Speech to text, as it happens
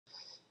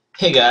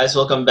Hey guys,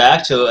 welcome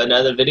back to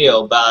another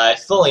video by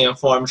Fully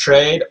Informed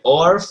Trade,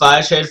 or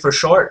Fitrade for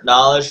short,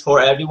 knowledge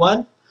for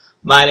everyone.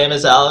 My name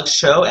is Alex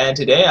Cho, and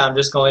today I'm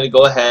just going to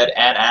go ahead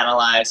and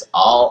analyze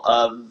all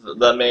of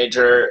the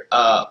major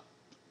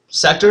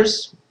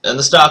sectors in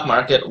the stock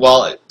market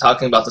while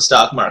talking about the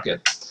stock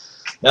market.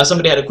 Now,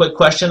 somebody had a quick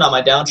question on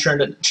my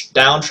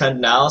downtrend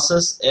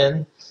analysis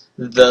in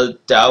the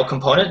Dow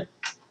component,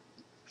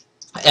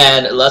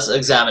 and let's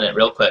examine it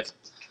real quick.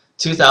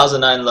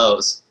 2009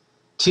 lows,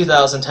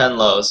 2010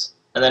 lows,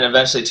 and then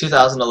eventually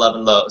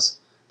 2011 lows.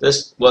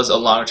 This was a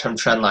long-term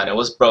trend line. It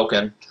was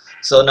broken.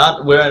 So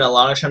we're in a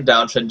long-term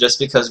downtrend just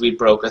because we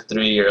broke a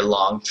 3-year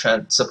long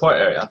trend support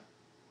area.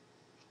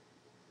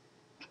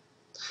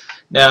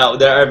 Now,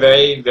 there are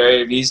very,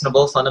 very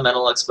reasonable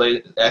fundamental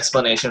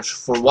explanations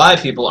for why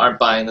people aren't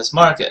buying this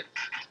market.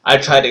 I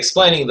tried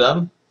explaining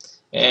them,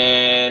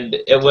 and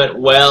it went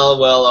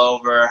well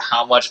over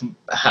how much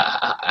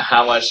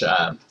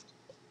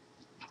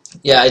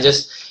yeah,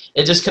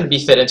 it just couldn't be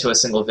fit into a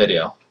single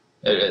video.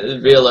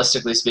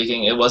 Realistically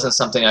speaking, it wasn't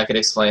something I could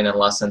explain in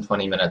less than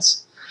 20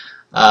 minutes.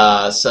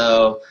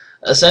 So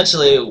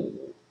essentially,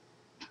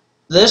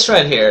 this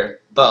right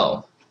here,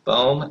 boom,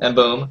 and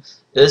boom.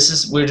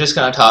 We're just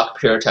going to talk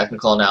pure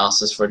technical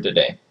analysis for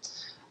today.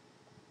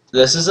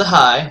 This is a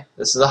high,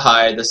 this is a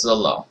high, this is a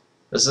low.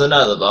 This is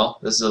another low,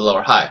 this is a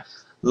lower high.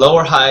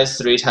 Lower highs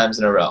 3 times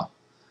in a row.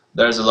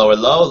 There's a lower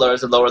low,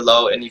 there's a lower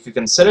low, and you could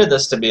consider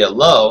this to be a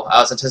low. I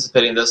was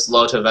anticipating this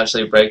low to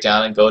eventually break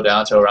down and go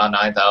down to around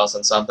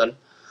 9,000 something,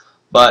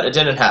 but it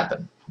didn't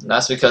happen. And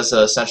that's because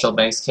the central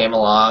banks came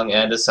along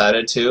and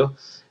decided to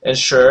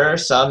ensure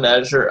some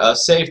measure of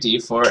safety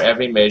for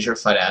every major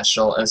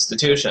financial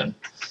institution.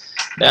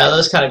 Now,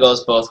 this kind of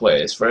goes both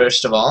ways.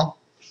 First of all,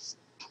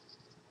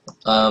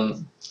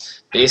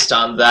 based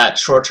on that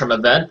short-term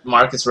event,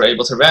 markets were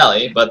able to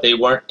rally, but they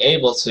weren't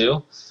able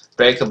to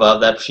break above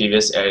that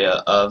previous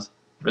area of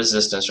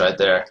resistance right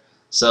there.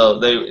 So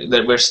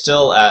we're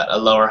still at a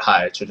lower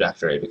high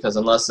trajectory, because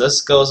unless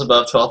this goes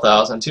above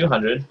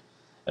 12,200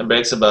 and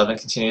breaks above and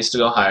continues to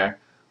go higher,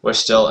 we're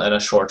still in a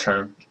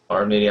short-term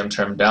or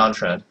medium-term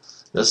downtrend.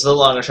 This is the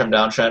longer-term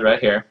downtrend right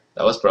here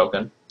that was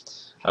broken.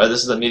 Or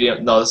this is the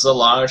this is a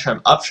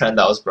longer-term uptrend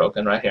that was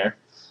broken right here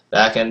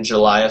back in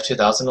July of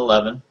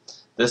 2011.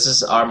 This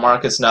is our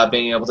markets not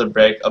being able to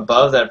break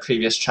above that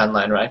previous trend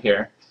line right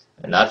here,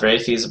 and not very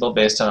feasible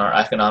based on our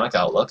economic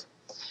outlook.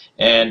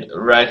 And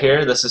right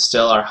here, this is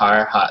still our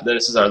higher high.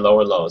 This is our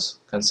lower lows,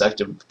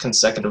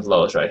 consecutive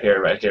lows right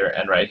here,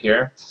 and right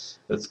here,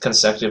 with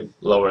consecutive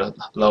lower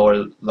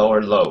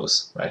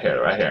lows right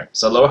here.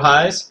 So lower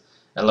highs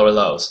and lower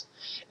lows.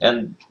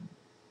 And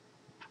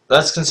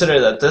let's consider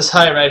that this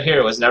high right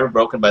here was never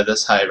broken by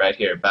this high right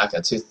here back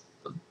at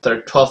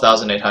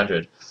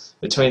 12,800.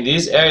 Between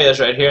these areas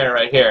right here and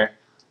right here,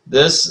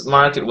 this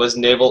market was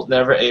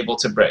never able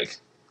to break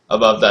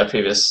above that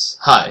previous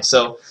high.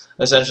 So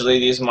essentially,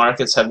 these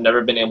markets have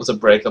never been able to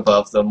break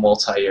above the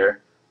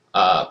multi-year,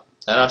 and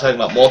I'm talking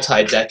about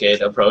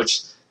multi-decade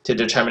approach to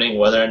determining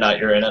whether or not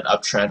you're in an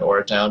uptrend or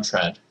a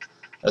downtrend,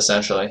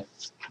 essentially.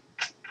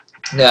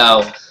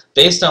 Now,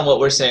 based on what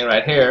we're seeing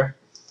right here,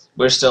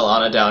 we're still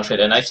on a downtrend,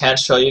 and I can't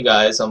show you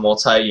guys a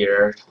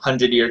multi-year,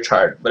 100-year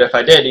chart, but if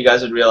I did, you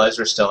guys would realize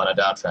we're still in a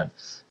downtrend,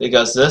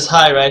 because this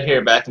high right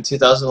here back in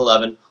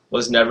 2011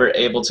 was never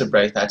able to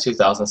break that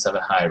 2007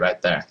 high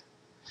right there.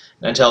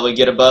 Until we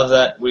get above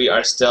that, we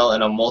are still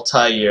in a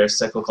multi-year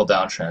cyclical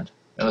downtrend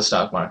in the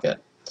stock market,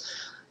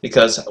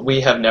 because we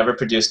have never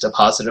produced a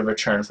positive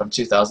return from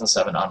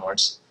 2007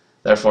 onwards.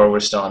 Therefore, we're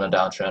still in a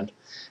downtrend.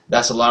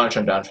 That's a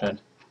long-term downtrend.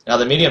 Now,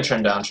 the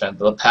medium-term downtrend,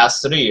 the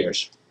past 3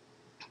 years.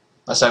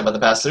 Let's talk about the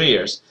past 3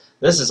 years.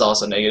 This is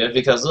also negative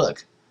because,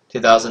 look,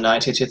 2009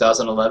 to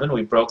 2011,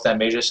 we broke that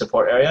major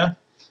support area,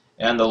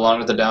 and the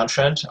longer the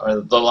downtrend,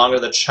 or the longer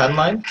the trend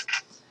line,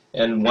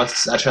 and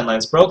once that trend line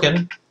is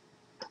broken,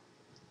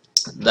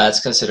 that's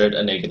considered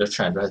a negative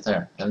trend right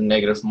there, a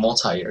negative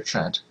multi-year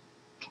trend.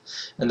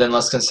 And then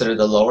let's consider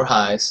the lower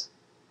highs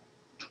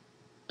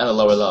and the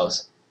lower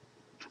lows.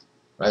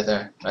 Right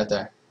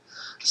there.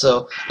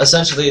 So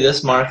essentially,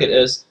 this market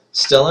is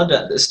still in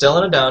a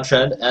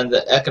downtrend, and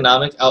the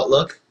economic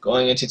outlook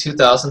going into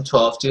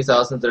 2012,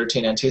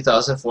 2013, and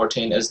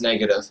 2014 is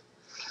negative.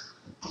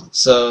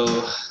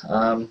 So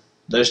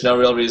there's no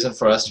real reason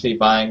for us to be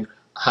buying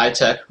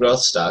high-tech growth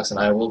stocks, and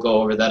I will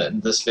go over that in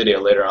this video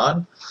later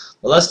on.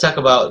 But let's talk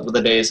about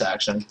the day's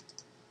action.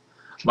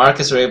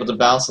 Markets were able to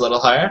bounce a little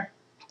higher.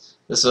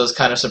 This was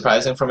kind of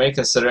surprising for me,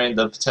 considering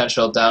the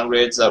potential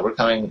downgrades that were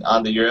coming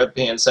on the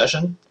European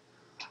session.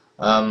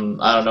 I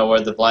don't know where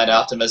the blind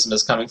optimism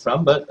is coming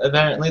from, but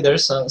apparently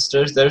there's a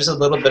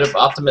little bit of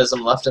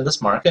optimism left in this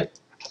market.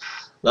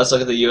 Let's look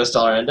at the US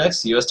dollar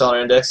index. The US dollar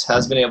index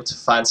has been able to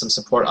find some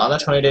support on the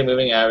 20-day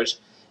moving average,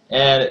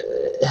 and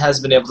it has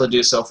been able to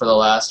do so for the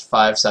last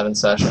 5-7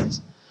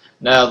 sessions.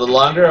 Now, the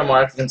longer a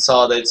market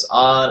consolidates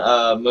on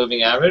a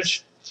moving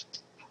average,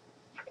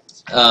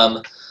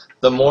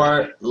 the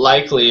more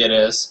likely it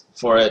is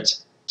for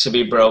it to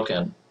be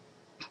broken,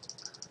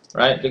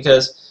 right?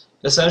 Because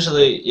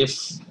essentially,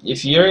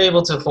 if you're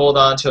able to hold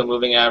on to a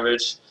moving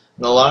average,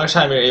 and the longer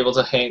time you're able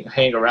to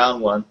hang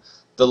around one,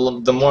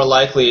 the more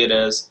likely it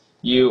is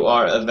you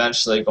are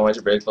eventually going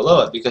to break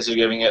below it because you're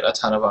giving it a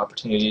ton of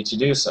opportunity to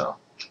do so.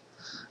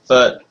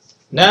 But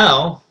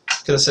now,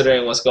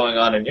 considering what's going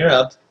on in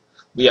Europe,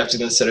 we have to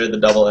consider the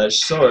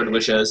double-edged sword,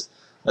 which is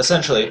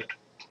essentially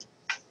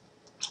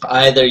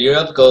either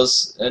Europe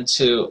goes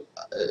into,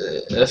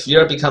 if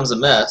Europe becomes a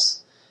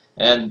mess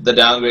and the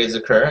downgrades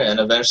occur and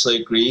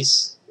eventually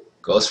Greece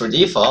goes for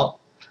default,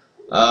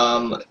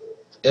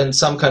 and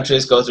some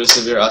countries go through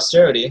severe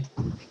austerity,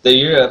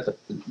 the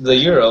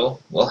euro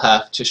will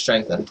have to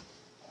strengthen,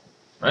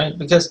 right?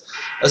 Because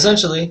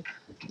essentially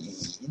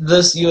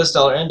this US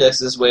dollar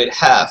index is weighed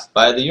half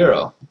by the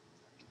euro.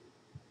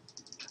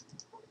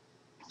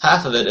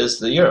 Half of it is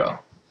the euro.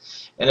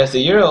 And if the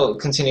euro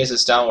continues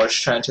its downward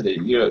trend to the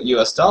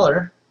US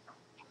dollar,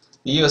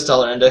 the US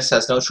dollar index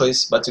has no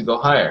choice but to go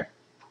higher.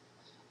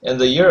 And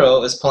the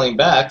euro is pulling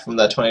back from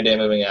that 20-day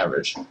moving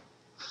average.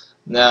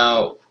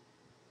 Now,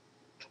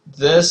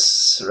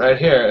 this right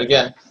here,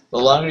 again, the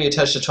longer you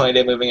touch the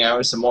 20-day moving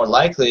average, the more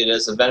likely it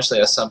is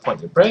eventually at some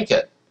point you break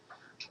it.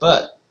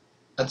 But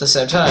at the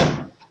same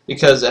time,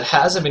 because it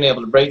hasn't been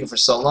able to break it for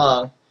so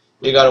long,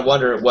 you got to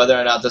wonder whether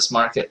or not this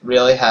market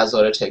really has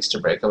what it takes to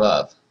break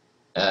above.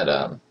 And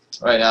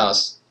right now,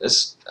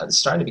 it's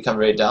starting to become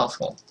very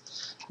doubtful.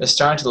 It's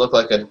starting to look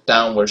like a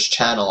downwards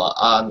channel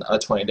on a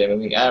 20-day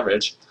moving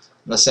average.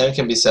 And the same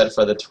can be said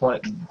for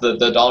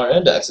the dollar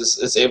index.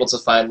 It's able to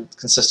find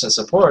consistent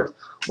support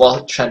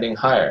while trending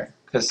higher.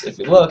 Because if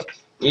you look,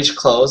 each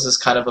close is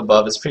kind of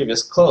above its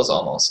previous close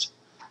almost.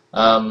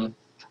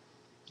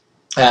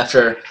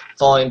 After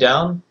falling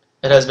down,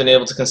 it has been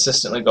able to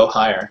consistently go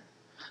higher.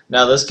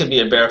 Now this could be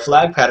a bear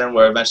flag pattern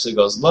where it eventually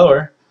goes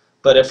lower,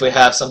 but if we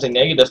have something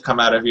negative come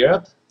out of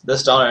Europe,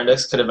 this dollar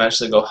index could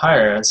eventually go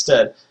higher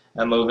instead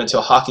and move into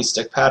a hockey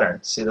stick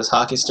pattern. See this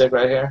hockey stick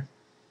right here?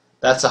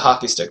 That's a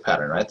hockey stick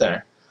pattern right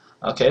there.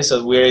 Okay,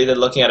 so we're either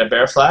looking at a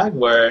bear flag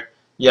where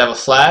you have a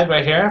flag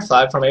right here,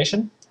 flag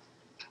formation,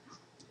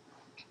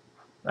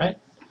 right?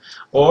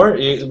 Or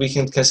we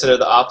can consider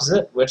the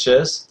opposite, which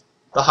is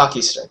the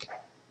hockey stick.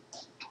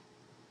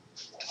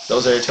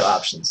 Those are your two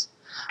options.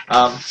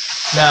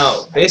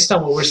 Now, based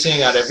on what we're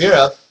seeing out of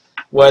Europe,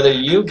 whether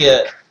you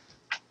get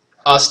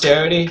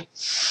austerity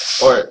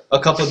or a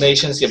couple of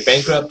nations get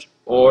bankrupt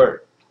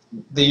or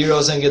the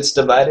Eurozone gets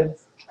divided,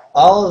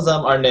 all of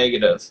them are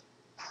negative.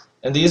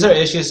 And these are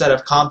issues that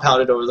have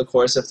compounded over the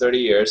course of 30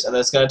 years, and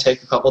it's going to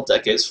take a couple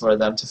decades for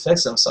them to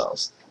fix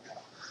themselves.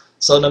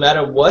 So no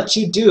matter what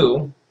you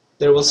do,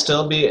 there will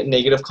still be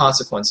negative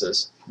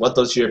consequences, what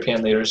those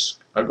European leaders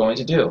are going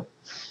to do.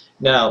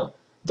 Now,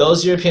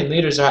 those European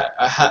leaders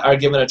are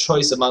given a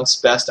choice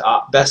amongst best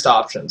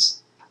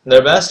options. And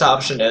their best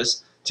option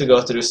is to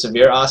go through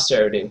severe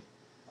austerity,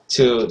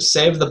 to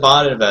save the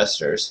bond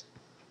investors,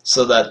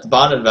 so that the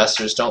bond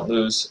investors don't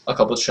lose a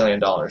couple $1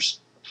 trillion.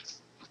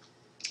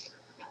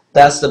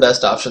 That's the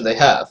best option they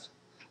have.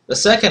 The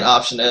second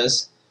option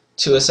is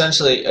to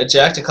essentially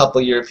eject a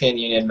couple European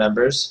Union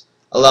members,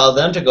 allow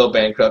them to go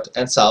bankrupt,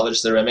 and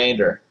salvage the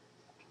remainder,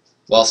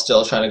 while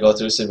still trying to go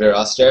through severe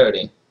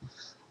austerity.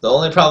 The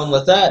only problem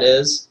with that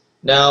is,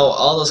 now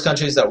all those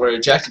countries that were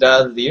ejected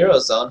out of the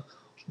Eurozone,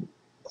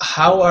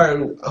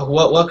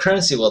 what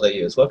currency will they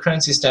use? What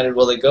currency standard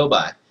will they go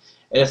by?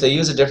 And if they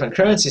use a different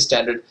currency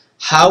standard,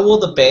 how will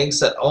the banks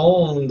that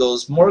own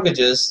those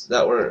mortgages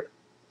that were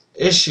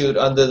issued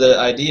under the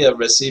idea of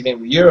receiving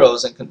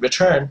euros in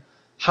return,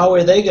 how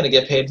are they going to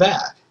get paid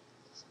back?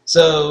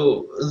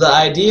 So the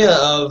idea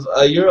of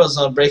a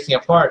Eurozone breaking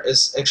apart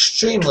is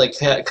extremely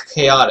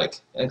chaotic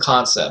in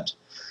concept,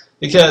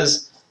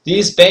 because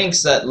these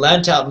banks that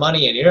lent out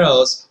money in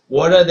euros,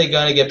 what are they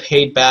going to get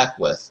paid back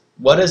with?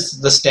 What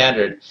is the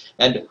standard?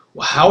 And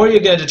how are you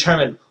going to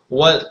determine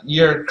what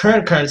your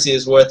current currency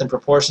is worth in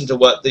proportion to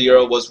what the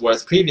euro was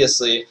worth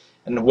previously,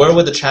 and where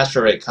would the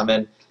transfer rate come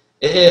in?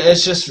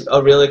 It's just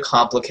a really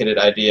complicated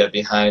idea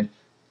behind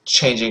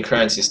changing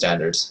currency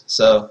standards.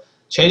 So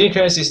changing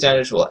currency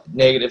standards will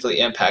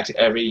negatively impact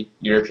every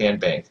European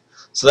bank.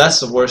 So that's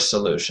the worst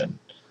solution,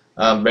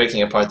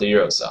 breaking apart the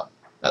Eurozone,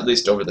 at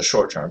least over the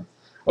short term.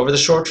 Over the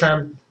short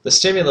term, the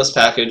stimulus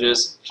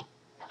packages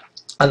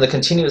and the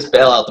continuous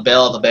bailout, the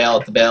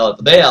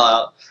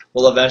bailout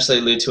will eventually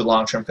lead to a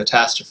long-term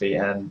catastrophe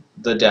and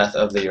the death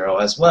of the euro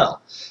as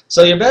well.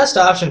 So your best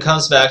option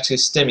comes back to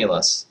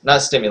stimulus,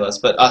 not stimulus,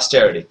 but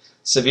austerity.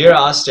 Severe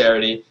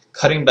austerity,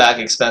 cutting back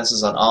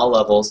expenses on all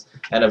levels,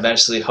 and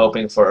eventually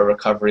hoping for a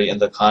recovery in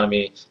the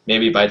economy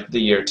maybe by the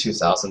year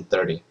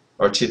 2030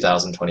 or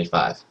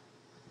 2025.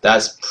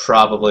 That's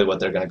probably what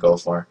they're going to go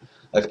for.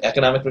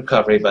 Economic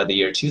recovery by the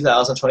year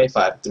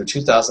 2025 through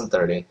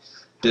 2030,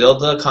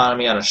 build the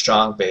economy on a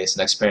strong base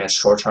and experience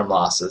short-term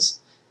losses,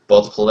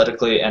 both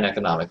politically and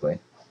economically.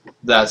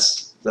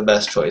 That's the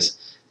best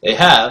choice they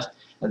have,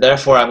 and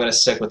therefore I'm going to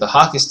stick with the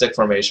hockey stick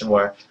formation,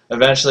 where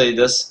eventually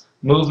this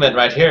movement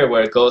right here,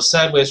 where it goes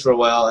sideways for a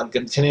while and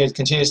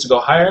continues to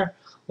go higher,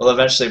 will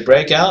eventually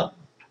break out,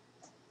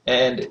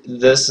 and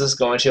this is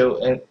going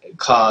to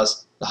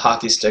cause the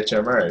hockey stick to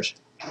emerge,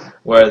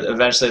 where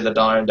eventually the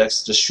dollar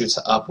index just shoots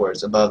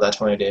upwards above that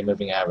 20-day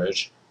moving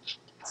average.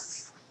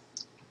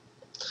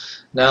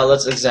 Now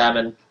let's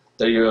examine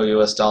the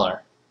Euro-US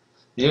dollar.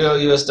 The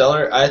Euro-US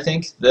dollar, I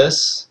think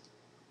this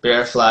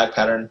bear flag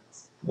pattern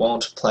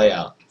won't play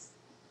out.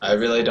 I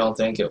really don't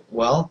think it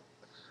will.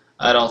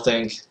 I don't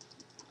think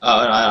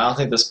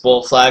this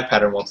bull flag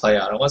pattern will play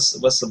out. And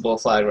what's the bull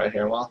flag right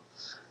here? Well,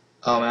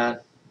 oh man,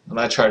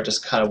 my chart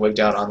just kind of wigged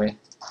out on me.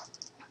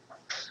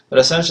 But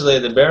essentially,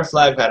 the bear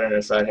flag pattern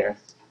is right here.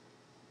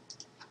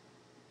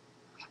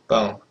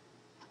 Boom.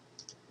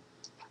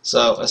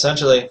 So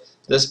essentially,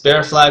 this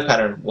bear flag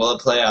pattern, will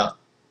it play out?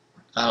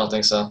 I don't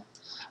think so.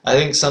 I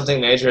think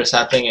something major is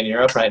happening in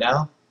Europe right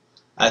now.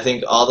 I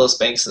think all those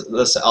banks,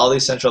 all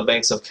these central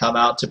banks have come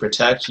out to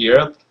protect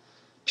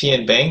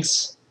European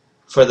banks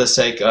for the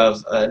sake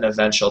of an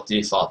eventual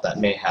default that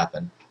may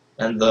happen.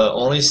 And the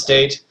only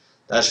state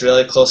that's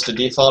really close to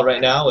default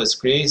right now is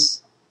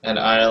Greece and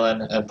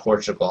Ireland and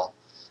Portugal.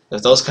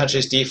 If those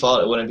countries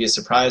default, it wouldn't be a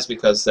surprise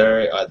because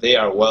they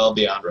are well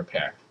beyond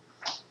repair.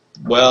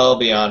 Well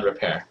beyond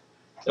repair.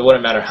 It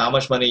wouldn't matter how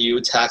much money you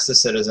tax the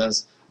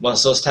citizens.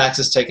 Once those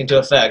taxes take into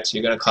effect,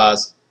 you're going to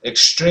cause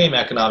extreme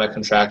economic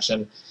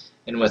contraction,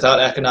 and without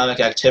economic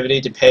activity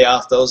to pay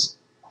off those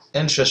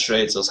interest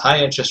rates, those high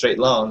interest rate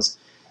loans,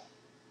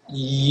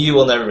 you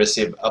will never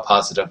receive a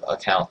positive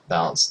account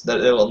balance.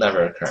 That it will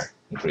never occur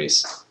in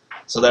Greece.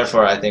 So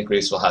therefore, I think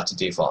Greece will have to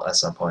default at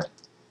some point.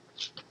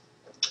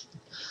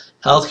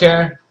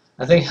 Healthcare,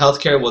 I think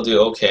healthcare will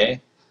do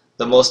okay.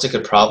 The most it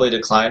could probably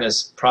decline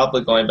is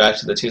probably going back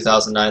to the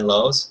 2009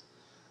 lows,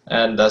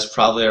 and that's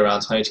probably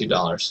around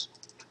 $22.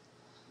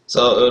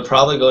 So it would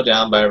probably go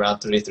down by around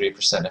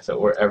 33% if it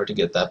were ever to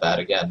get that bad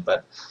again.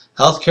 But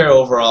healthcare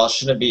overall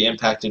shouldn't be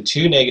impacted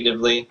too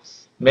negatively,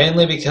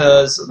 mainly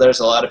because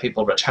there's a lot of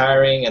people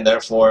retiring, and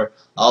therefore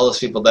all those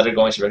people that are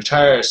going to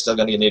retire are still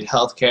going to need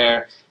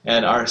healthcare,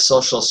 and our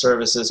social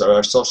services or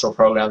our social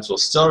programs will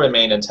still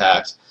remain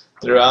intact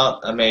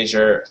throughout a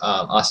major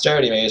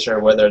austerity measure,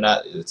 whether or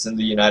not it's in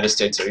the United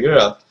States or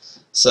Europe.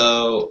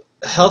 So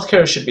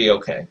healthcare should be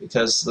okay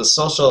because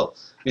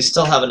we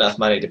still have enough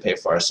money to pay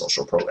for our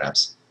social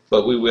programs,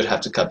 but we would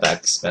have to cut back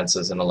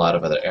expenses in a lot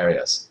of other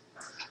areas.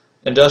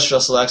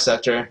 Industrial select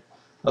sector,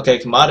 okay,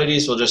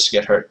 commodities will just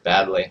get hurt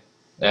badly,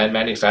 and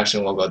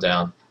manufacturing will go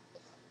down.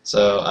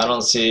 So I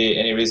don't see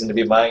any reason to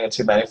be buying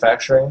into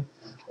manufacturing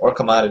or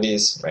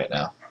commodities right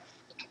now.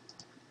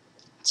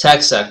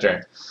 Tech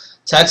sector.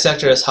 Tech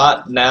sector is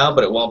hot now,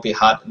 but it won't be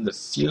hot in the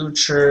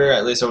future,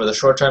 at least over the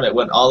short term. It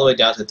went all the way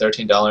down to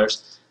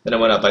 $13, then it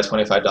went up by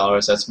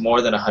 $25. That's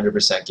more than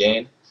 100%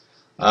 gain.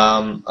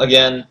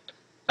 Again,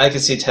 I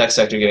could see tech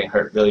sector getting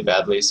hurt really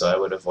badly, so I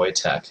would avoid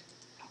tech.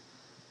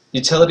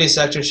 Utility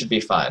sector should be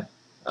fine.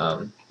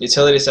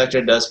 Utility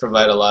sector does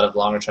provide a lot of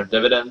longer-term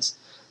dividends.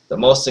 The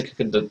most it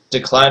could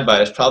decline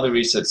by is probably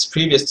reach its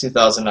previous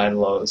 2009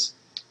 lows.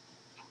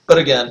 But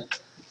again,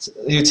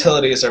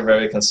 utilities are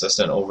very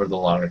consistent over the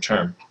longer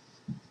term.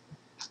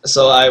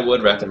 So I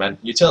would recommend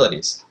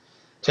utilities.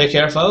 Take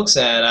care, folks,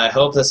 and I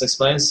hope this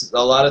explains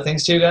a lot of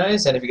things to you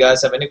guys. And if you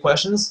guys have any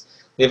questions,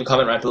 leave a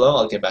comment right below.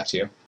 I'll get back to you.